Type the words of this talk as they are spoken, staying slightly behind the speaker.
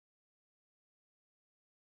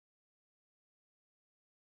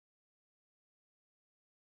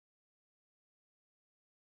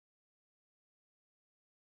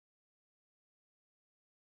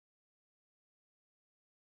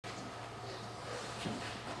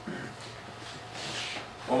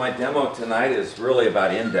Well, my demo tonight is really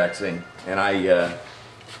about indexing, and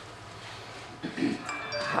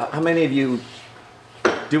how many of you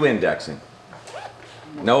do indexing?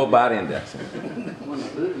 Know about indexing?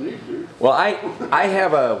 Well, I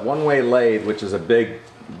have a one-way lathe, which is a big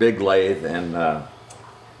lathe, and on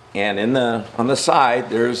the side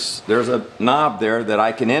there's a knob there that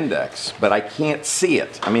I can index, but I can't see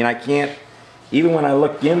it. I mean, I can't, even when I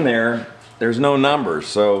look in there, there's no numbers.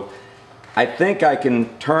 So I think I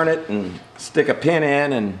can turn it and stick a pin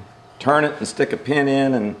in, and turn it and stick a pin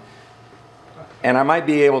in, and I might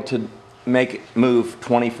be able to make it move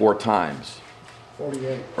 24 times.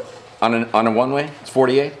 48. On a one-way? It's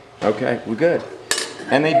 48? Okay, we're good.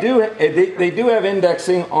 And they do have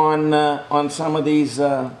indexing on some of these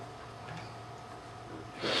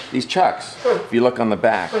chucks, if you look on the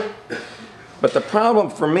back. But the problem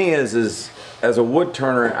for me is as a wood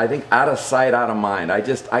turner, I think out of sight, out of mind. I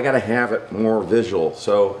got to have it more visual.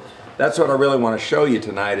 So that's what I really want to show you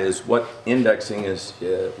tonight, is what indexing is,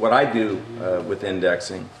 what I do with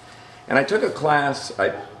indexing. And I took a class,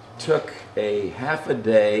 I took a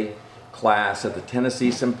half-a-day class at the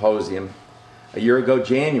Tennessee Symposium a year ago,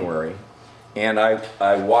 January, and I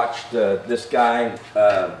watched this guy,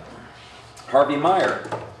 Harvey Meyer,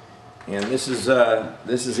 and this is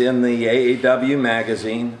in the AAW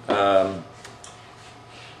magazine.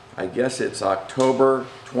 I guess it's October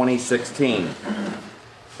 2016,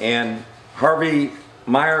 and Harvey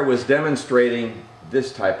Meyer was demonstrating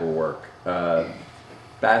this type of work,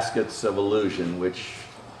 baskets of illusion, which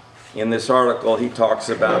in this article he talks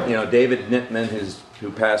about, you know, David Nittman,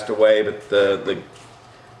 who passed away, but the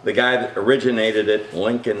guy that originated it,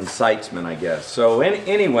 Lincoln Seitzman, I guess. So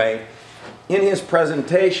anyway, in his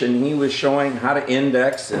presentation he was showing how to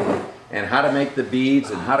index and how to make the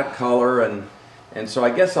beads and how to color, and so I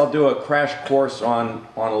guess I'll do a crash course on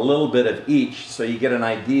a little bit of each, so you get an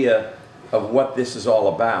idea of what this is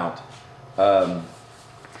all about. But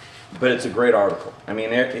it's a great article. I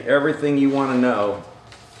mean, everything you want to know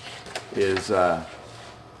is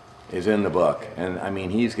in the book, and I mean,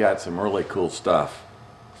 he's got some really cool stuff.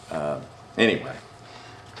 Anyway,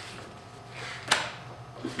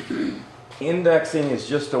 indexing is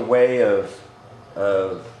just a way of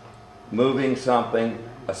moving something,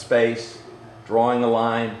 a space, drawing a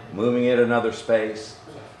line, moving it another space.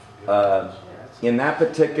 In that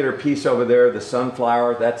particular piece over there, the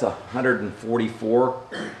sunflower, that's 144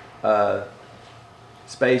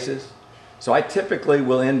 spaces. So I typically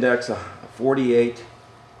will index a 48,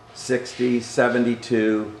 60,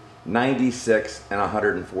 72, 96, and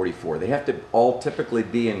 144. They have to all typically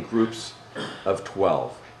be in groups of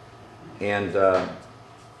 12. And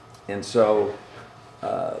so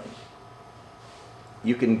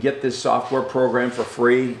you can get this software program for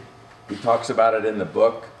free. He talks about it in the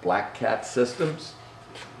book, Black Cat Systems.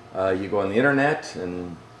 You go on the internet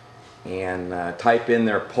and type in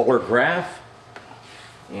their polar graph,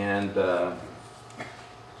 and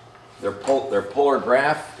their polar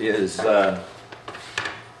graph is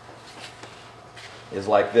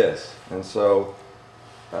like this. And so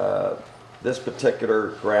this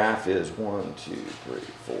particular graph is 1, 2, 3,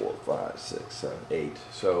 4, 5, 6, 7, 8.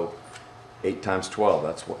 So 8 times 12.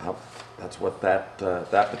 That's what that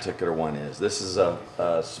particular one is. This is a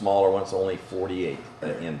smaller one. It's only 48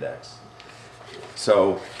 index.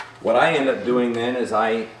 So what I end up doing then is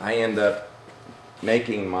I end up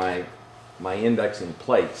making my indexing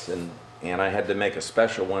plates, and I had to make a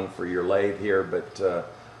special one for your lathe here, but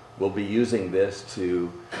we'll be using this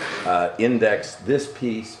to index this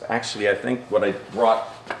piece. Actually, I think what I brought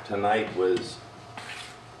tonight was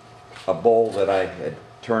a bowl that I had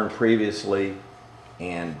turned previously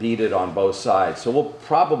and beaded on both sides. So we'll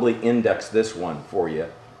probably index this one for you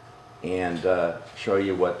and show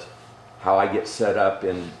you how I get set up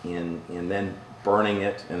in then burning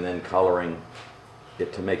it and then coloring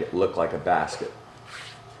it to make it look like a basket.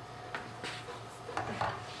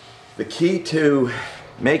 The key to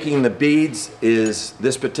making the beads is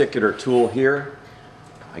this particular tool here.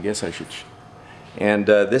 I guess I should. And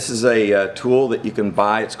this is a tool that you can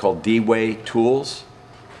buy. It's called D-Way Tools.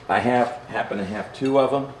 I happen to have 2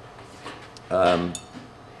 of them.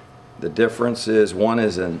 The difference is one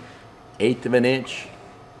is an 1/8 of an inch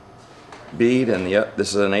bead, and this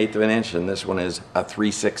is an 1/8 of an inch, and this one is a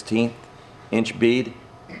 3/16 inch bead.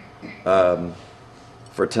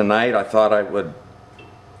 For tonight, I thought I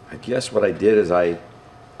guess what I did is I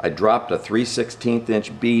dropped a 3/16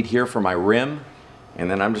 inch bead here for my rim,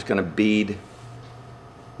 and then I'm just going to bead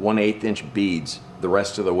 1/8 inch beads the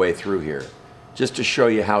rest of the way through here, just to show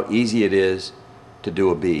you how easy it is to do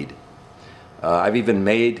a bead. I've even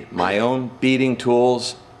made my own beading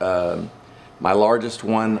tools. My largest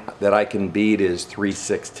one that I can bead is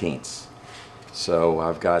 3/16. So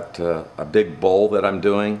I've got a big bowl that I'm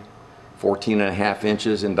doing, 14.5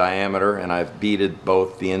 inches in diameter, and I've beaded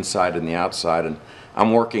both the inside and the outside, and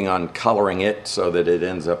I'm working on coloring it so that it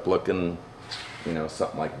ends up looking, you know,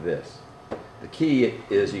 something like this. The key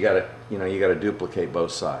is you gotta duplicate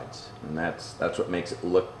both sides, and that's what makes it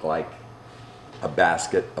look like a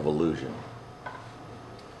basket of illusion.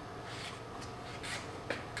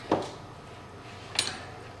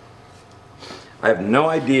 I have no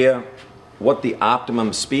idea what the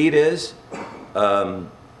optimum speed is.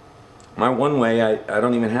 My one way, I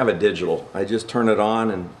don't even have a digital. I just turn it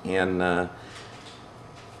on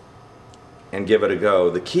and give it a go.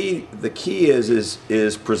 The key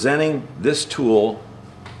is presenting this tool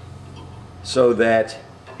so that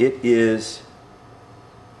it is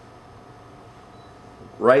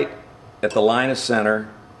right at the line of center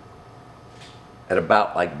at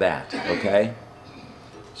about like that, okay?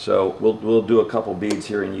 So we'll do a couple beads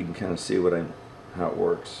here and you can kind of see how it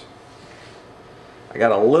works. I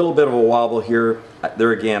got a little bit of a wobble here.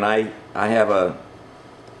 There again, I have a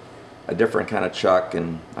different kind of chuck,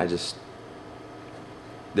 and this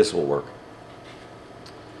will work.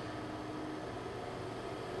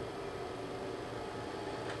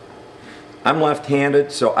 I'm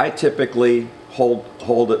left-handed, so I typically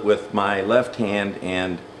hold it with my left hand,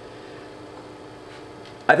 and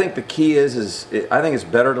I think the key is I think it's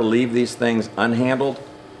better to leave these things unhandled,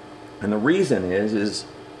 and the reason is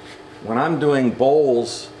when I'm doing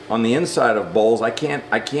bowls, on the inside of bowls, I can't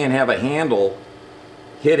have a handle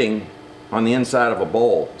hitting on the inside of a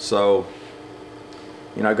bowl. So,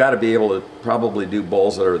 you know, I've got to be able to probably do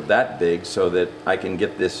bowls that are that big so that I can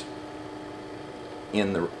get this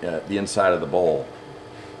in the inside of the bowl.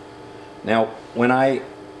 Now, when I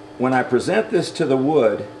present this to the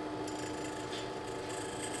wood,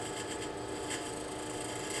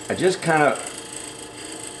 I just kind of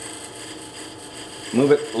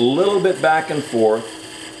move it a little bit back and forth,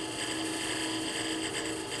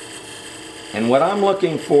 and what I'm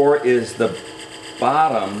looking for is the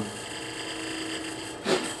bottom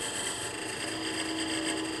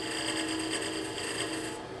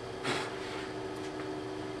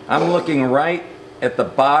I'm looking right at the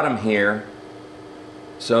bottom here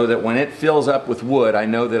so that when it fills up with wood, I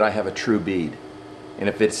know that I have a true bead. And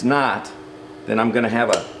if it's not, then I'm going to have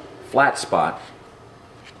a flat spot.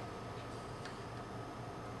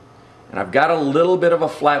 And I've got a little bit of a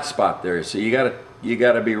flat spot there, so you got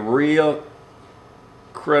to be real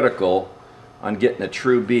critical on getting a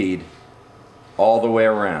true bead all the way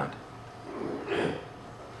around.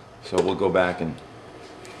 So we'll go back and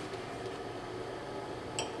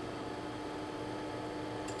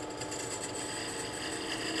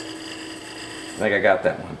I think I got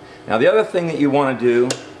that one. Now the other thing that you want to do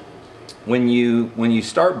when you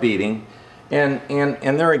start beading, and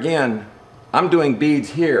there again, I'm doing beads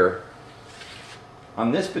here.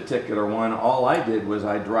 On this particular one, all I did was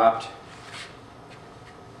I dropped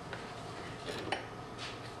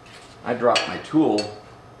my tool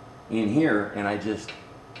in here and I just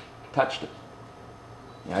touched it.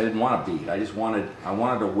 You know, I didn't want a bead. I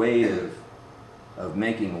wanted a way of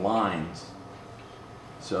making lines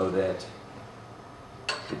so that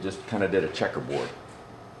it just kind of did a checkerboard.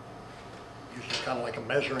 It's kind of like a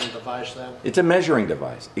measuring device then? It's a measuring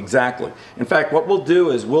device, exactly. In fact, what we'll do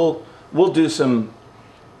is we'll do some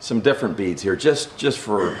different beads here, just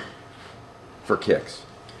for kicks.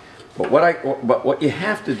 But what you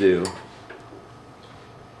have to do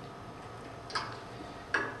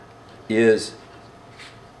is,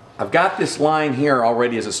 I've got this line here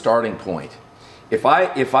already as a starting point. If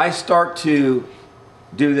I start to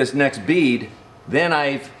do this next bead, then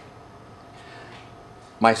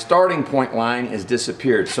my starting point line has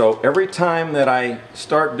disappeared. So every time that I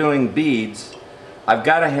start doing beads, I've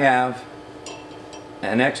got to have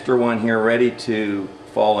an extra one here ready to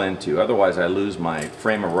fall into. Otherwise I lose my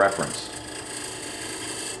frame of reference.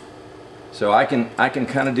 So I can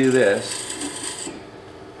kind of do this.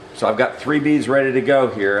 So I've got 3 beads ready to go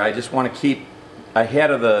here. I just want to keep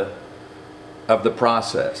ahead of the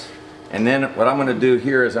process. And then what I'm going to do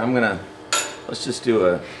here is let's just do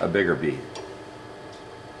a bigger bead.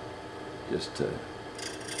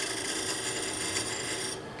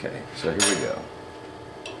 Okay, so here we go.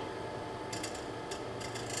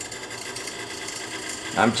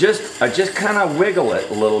 I just kind of wiggle it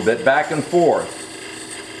a little bit back and forth.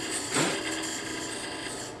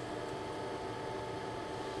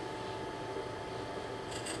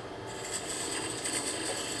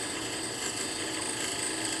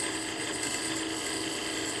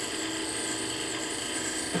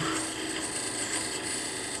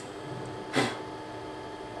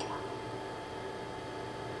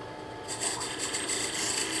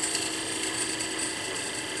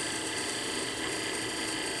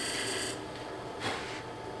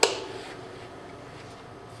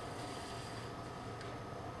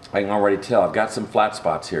 I can already tell I've got some flat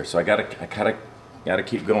spots here, so I gotta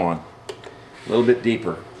keep going a little bit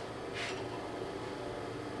deeper.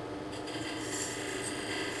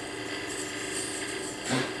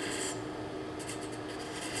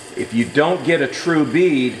 If you don't get a true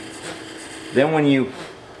bead, then when you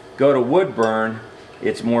go to wood burn,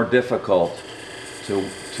 it's more difficult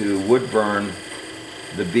to wood burn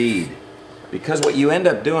the bead, because what you end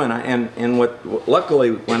up doing, and what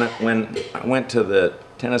luckily when I went to the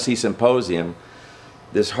Tennessee Symposium,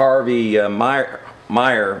 this Harvey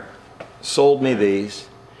Meyer sold me these,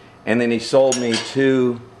 and then he sold me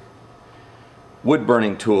 2 wood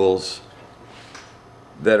burning tools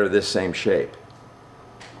that are this same shape.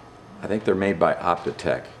 I think they're made by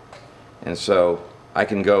Optotech, and so I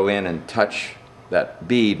can go in and touch that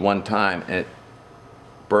bead one time and it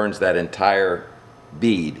burns that entire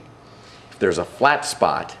bead. If there's a flat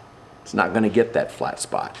spot, it's not going to get that flat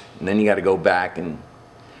spot, and then you got to go back and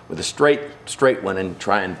with a straight one and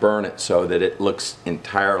try and burn it so that it looks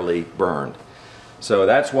entirely burned. So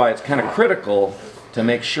that's why it's kind of critical to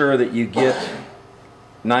make sure that you get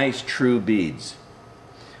nice true beads.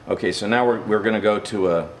 Okay, so now we're going to go to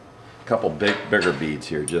a couple bigger beads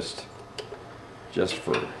here, just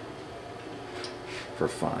for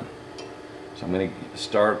fun. So I'm going to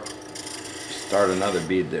start another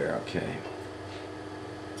bead there. Okay.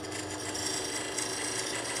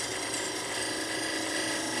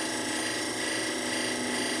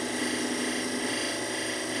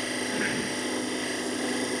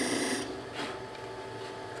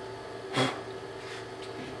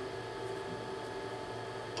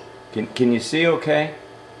 Can you see okay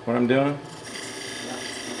what I'm doing?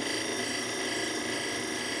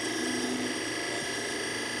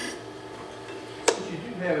 Since you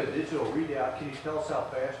do have a digital readout, can you tell us how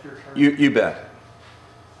fast you're turning? You bet.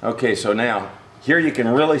 Okay, so now here you can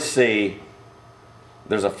really see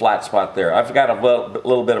there's a flat spot there. I've got a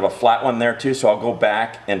little bit of a flat one there too, so I'll go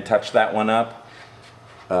back and touch that one up.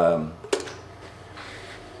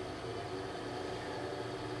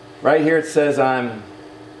 Right here it says I'm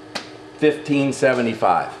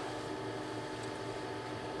 1575.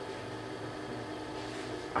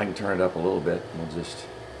 I can turn it up a little bit. We'll just.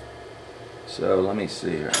 So let me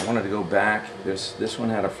see. I wanted to go back. This one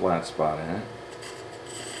had a flat spot in it.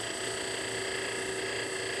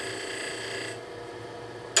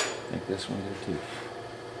 I think this one did too.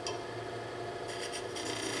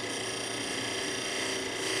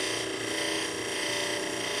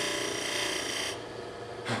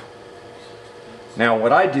 Now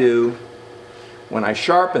what I do when I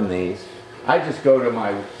sharpen these, I just go to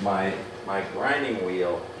my grinding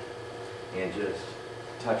wheel and just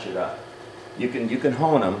touch it up. You can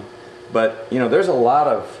hone them, but you know there's a lot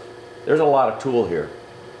of tool here.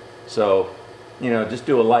 So you know, just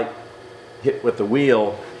do a light hit with the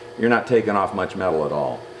wheel. You're not taking off much metal at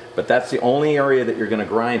all. But that's the only area that you're going to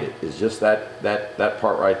grind it, is just that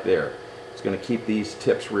part right there. It's going to keep these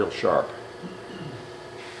tips real sharp.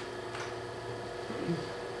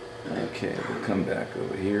 Okay, we'll come back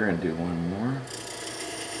over here and do one more.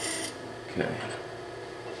 Okay.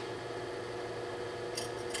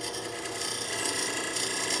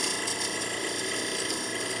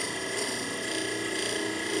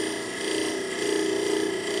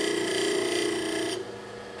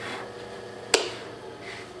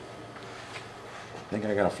 I think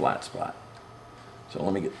I got a flat spot. So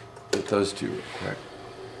let me get those two real quick.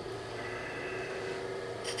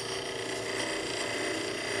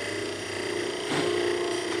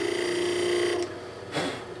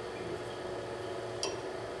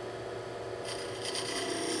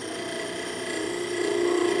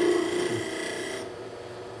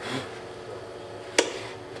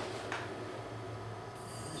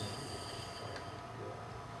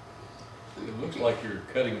 It looks like you're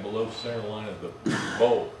cutting below center line of the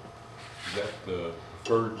bowl. Is that the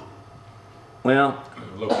preferred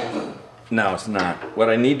location? No, it's not. What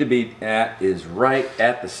I need to be at is right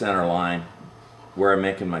at the center line where I'm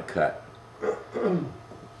making my cut.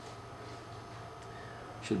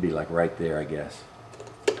 Should be like right there, I guess.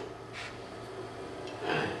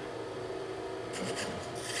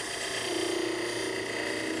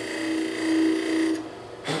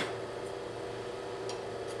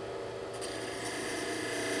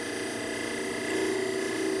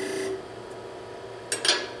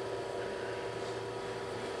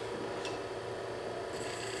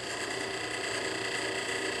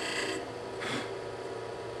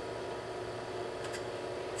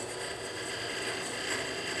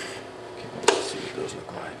 Those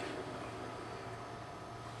look like.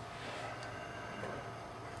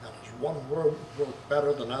 Now, does one work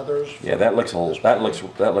better than others? Yeah, that looks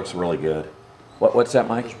really good. What's that,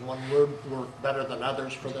 Mike? Does one wood work better than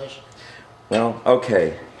others for this? Well,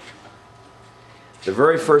 okay. The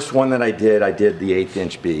very first one that I did the 1/8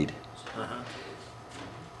 inch bead.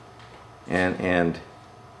 And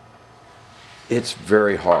it's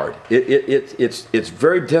very hard. It's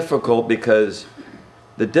very difficult because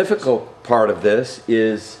the difficult part of this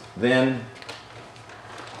is then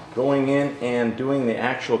going in and doing the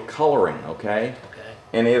actual coloring, okay? Okay.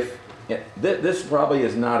 And if, this probably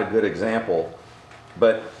is not a good example,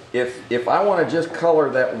 but if I want to just color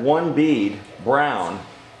that one bead brown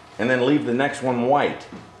and then leave the next one white,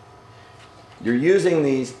 you're using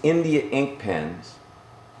these India ink pens.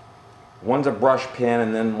 One's a brush pen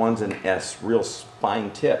and then one's an S, real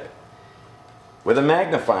fine tip, with a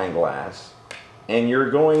magnifying glass, and you're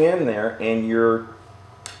going in there and you're,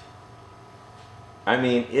 I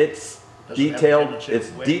mean, it's Does it have a detailed, tendency it's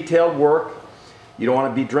to wet? detailed work. You don't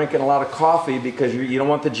want to be drinking a lot of coffee because you don't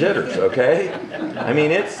want the jitters, okay? I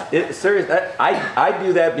mean, it's serious. I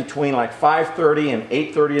do that between like 5:30 and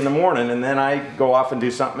 8:30 in the morning, and then I go off and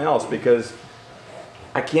do something else because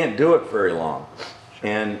I can't do it very long.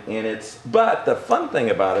 And it's, but the fun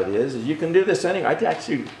thing about it is you can do this anyway. I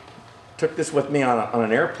actually took this with me on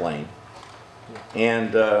an airplane,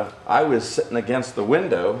 and I was sitting against the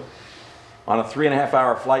window on a 3.5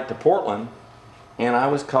 hour flight to Portland, and I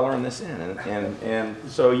was coloring this in, and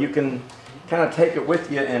so you can kind of take it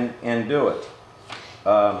with you and do it.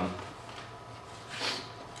 I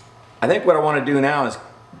think what I want to do now is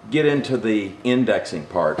get into the indexing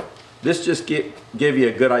part. This just give you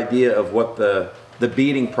a good idea of what the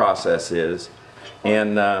beading process is.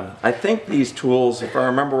 And I think these tools, if I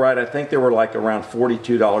remember right, I think they were like around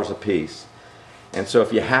 $42 a piece. And so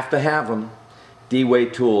if you have to have them, D-Way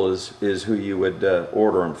Tool is who you would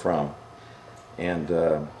order them from. And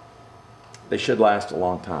they should last a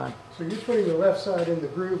long time. So you're putting the left side in the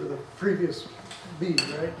groove of the previous bead,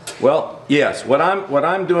 right? Well, yes. What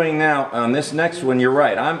I'm doing now on this next one, you're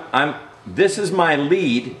right. This is my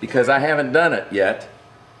lead because I haven't done it yet,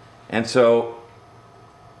 and so,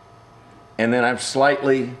 and then I'm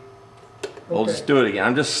slightly. We'll just do it again.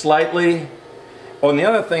 I'm just slightly. Oh, and the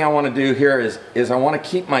other thing I want to do here is I want to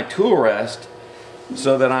keep my tool rest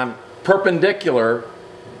so that I'm perpendicular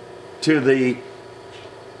to the.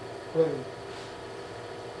 Right.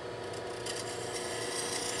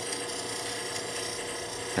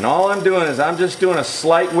 And all I'm doing is I'm just doing a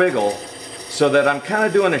slight wiggle so that I'm kind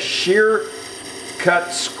of doing a shear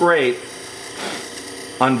cut scrape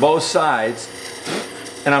on both sides.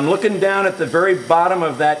 And I'm looking down at the very bottom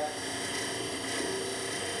of that.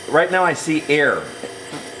 Right now I see air.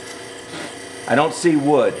 I don't see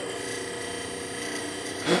wood.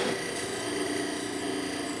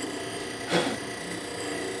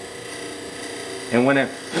 And when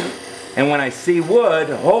I see wood,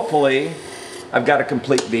 hopefully, I've got a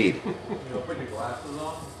complete bead. You don't put your glasses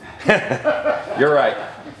on? You're right.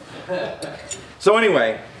 So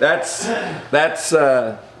anyway, that's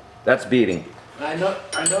beading. I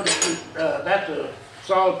noticed that's a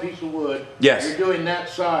solid piece of wood. Yes. You're doing that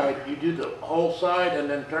side, you do the whole side and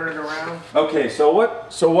then turn it around? Okay, so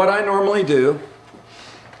what I normally do,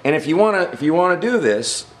 and if you want to do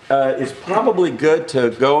this, it's probably good to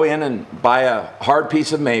go in and buy a hard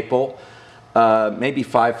piece of maple, maybe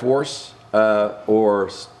 5/4 or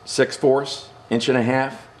 6/4,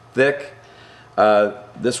 1.5 thick.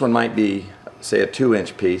 This one might be, say, a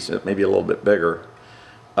 2-inch piece, maybe a little bit bigger.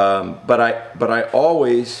 But I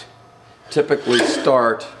always typically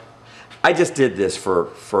start. I just did this for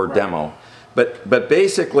Right. demo, but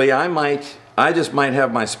basically I just might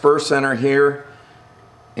have my spur center here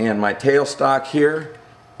and my tailstock here,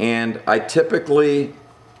 and I typically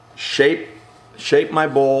shape my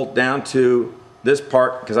bowl down to this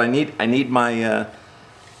part because I need my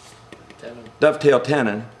dovetail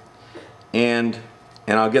tenon, and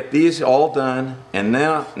I'll get these all done, and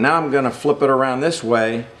now I'm going to flip it around this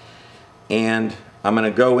way, and I'm going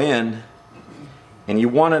to go in, and you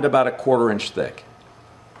want it about a 1/4 inch thick.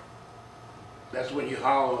 That's when you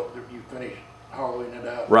hollow it, you finish hollowing it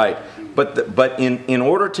out. Right, but in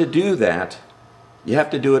order to do that, you have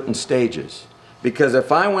to do it in stages, because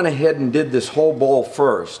if I went ahead and did this whole bowl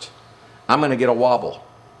first, I'm going to get a wobble.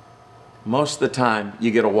 Most of the time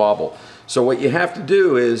you get a wobble. So what you have to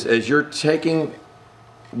do is, as you're taking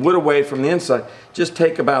wood away from the inside, just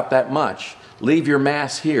take about that much, leave your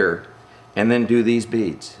mass here, and then do these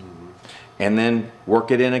beads. And then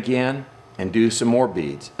work it in again and do some more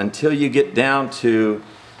beads until you get down to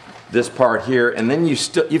this part here, and then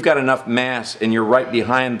you've got enough mass and you're right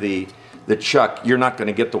behind the chuck. You're not going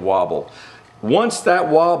to get the wobble. Once that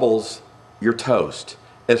wobbles, you're toast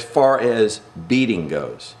as far as beading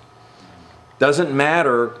goes. Doesn't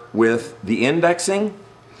matter with the indexing.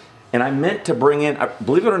 And I meant to bring in,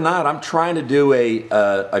 believe it or not, I'm trying to do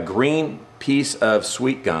a green piece of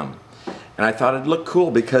sweet gum. And I thought it'd look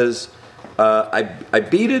cool because I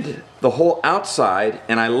beaded the whole outside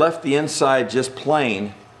and I left the inside just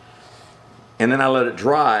plain. And then I let it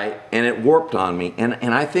dry and it warped on me.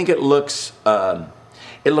 And I think it looks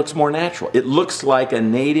more natural. It looks like a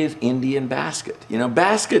native Indian basket. You know,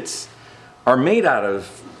 baskets are made out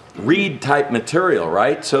of reed type material,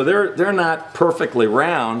 right? So they're not perfectly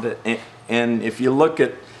round, and if you look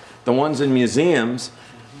at the ones in museums,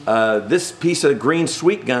 this piece of green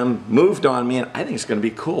sweet gum moved on me, and I think it's going to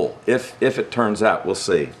be cool if it turns out. We'll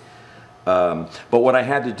see. But what I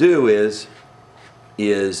had to do is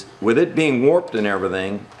with it being warped and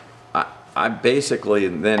everything, I basically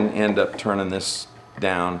then end up turning this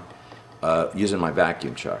down using my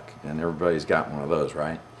vacuum chuck, and everybody's got one of those,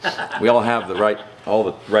 right? We all have all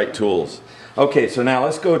the right tools. Okay, so now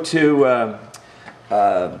let's go to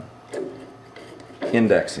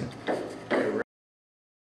indexing.